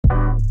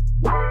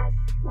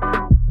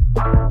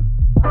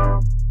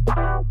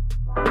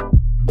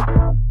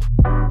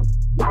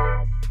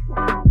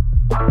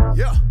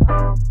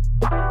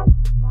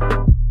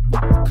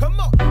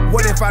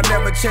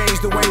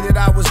changed the way that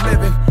I was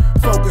living.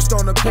 Focused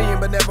on opinion,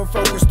 but never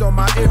focused on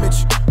my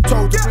image.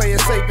 Told to play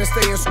it safe and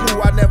stay in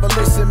school, I never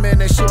listened. Man,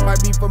 that shit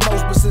might be for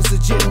most, but since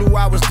legit knew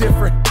I was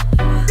different.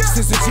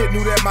 Since legit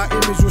knew that my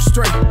image was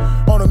straight.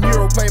 On a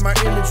mural, paint my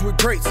image with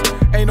grace.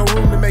 Ain't no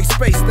room to make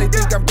space, they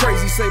think I'm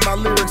crazy. Say my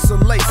lyrics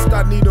are laced,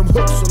 I need them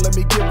hooked, so let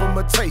me give them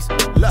a taste.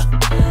 Look,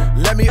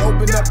 let me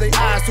open up their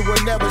eyes to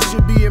what never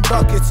should be in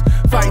buckets.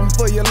 Fighting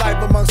for your life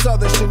amongst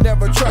others, should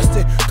never trust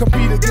it.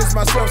 Compete against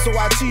myself, so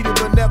I cheated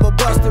but never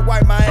busted.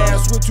 Wipe my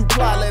ass with 2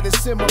 ply, let it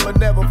simmer but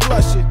never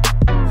flush it.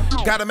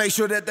 Gotta make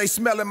sure that they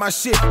smelling my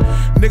shit.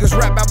 Niggas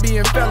rap about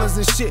being fellas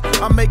and shit.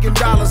 I'm making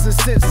dollars and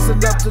cents, it's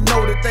enough to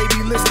know that they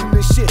be listening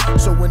to shit.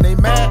 So when they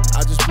mad,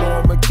 I just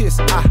blow them a kiss.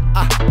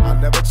 I'll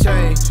never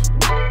change.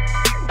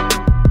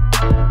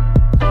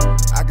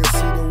 I can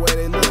see the way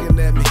they looking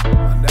at me.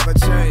 I'll never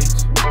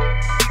change.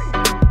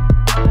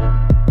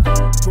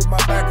 Put my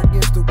back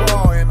against the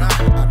wall and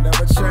I'll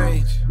never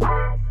change.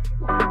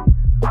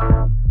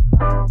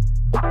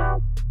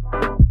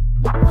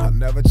 I'll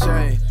never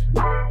change.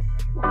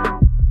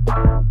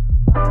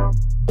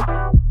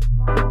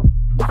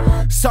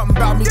 Something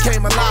about me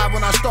came alive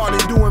when I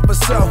started doing for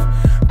self.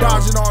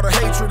 Dodging all the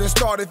hatred and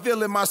started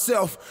feeling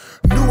myself.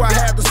 Knew I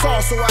had the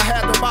sauce, so I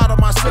had to bottle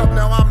myself.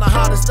 Now I'm the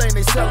hottest thing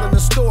they sell in the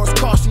stores.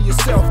 Caution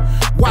yourself.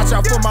 Watch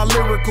out for my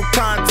lyrical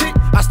content.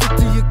 I stick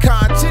to your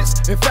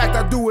conscience. In fact,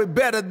 I do it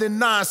better than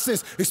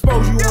nonsense.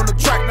 Expose you on the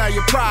track, now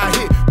your pride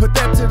hit. Put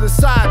that to the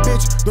side,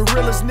 bitch. The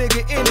realest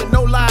nigga in it,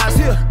 no lies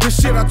here. The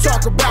shit I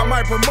talk about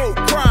might promote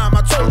crime.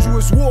 I told you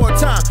it's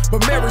wartime,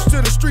 but marriage to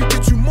the street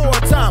gets you more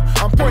time.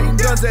 I'm pointing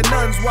guns at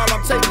nuns while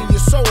I'm taking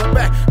your soul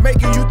back.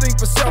 Making you think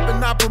for self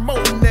and not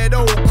promoting that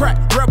old crack.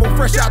 Rebel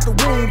fresh out the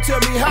womb, tell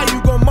me how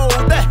you gon' mold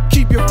that.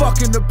 Keep your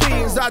fucking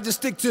opinions, I just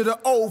stick to the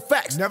old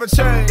facts. Never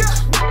change.